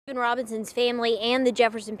Keeven Robinson's family and the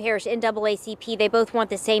Jefferson Parish NAACP, they both want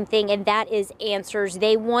the same thing, and that is answers.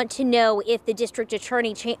 They want to know if the district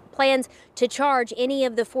attorney plans to charge any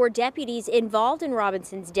of the 4 deputies involved in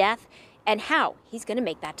Robinson's death and how he's going to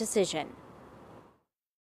make that decision.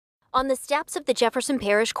 On the steps of the Jefferson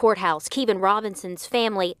Parish Courthouse, Keeven Robinson's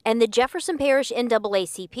family and the Jefferson Parish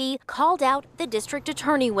NAACP called out the district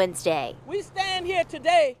attorney Wednesday. We stand here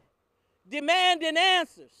today demanding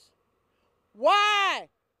answers. Why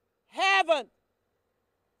haven't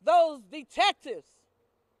those detectives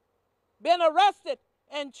been arrested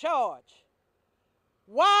and charged?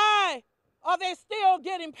 Why are they still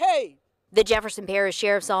getting paid? The Jefferson Parish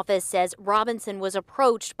Sheriff's Office says Robinson was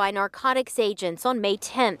approached by narcotics agents on May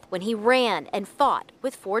 10th when he ran and fought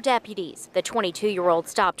with 4 deputies. The 22-year-old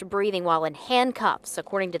stopped breathing while in handcuffs,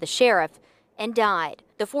 according to the sheriff, and died.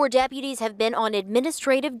 The 4 deputies have been on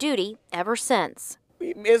administrative duty ever since.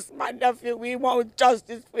 We miss my nephew. We want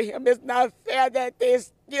justice for him. It's not fair that they're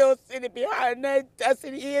still sitting behind that desk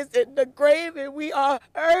and he is in the grave and we are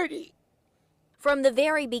hurting. From the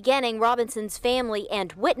very beginning, Robinson's family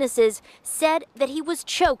and witnesses said that he was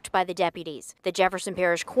choked by the deputies. The Jefferson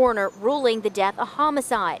Parish coroner ruling the death a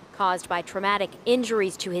homicide caused by traumatic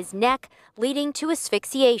injuries to his neck, leading to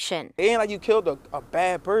asphyxiation. It ain't like you killed a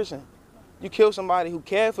bad person. You killed somebody who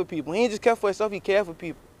cared for people. He ain't just cared for himself, he cared for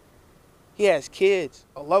people. He has kids,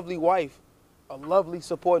 a lovely wife, a lovely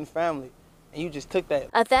supporting family, and you just took that.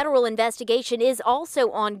 A federal investigation is also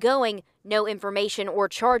ongoing. No information or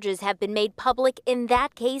charges have been made public in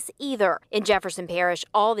that case either. In Jefferson Parish,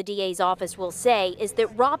 all the DA's office will say is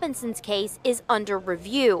that Robinson's case is under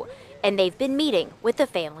review, and they've been meeting with the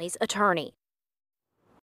family's attorney.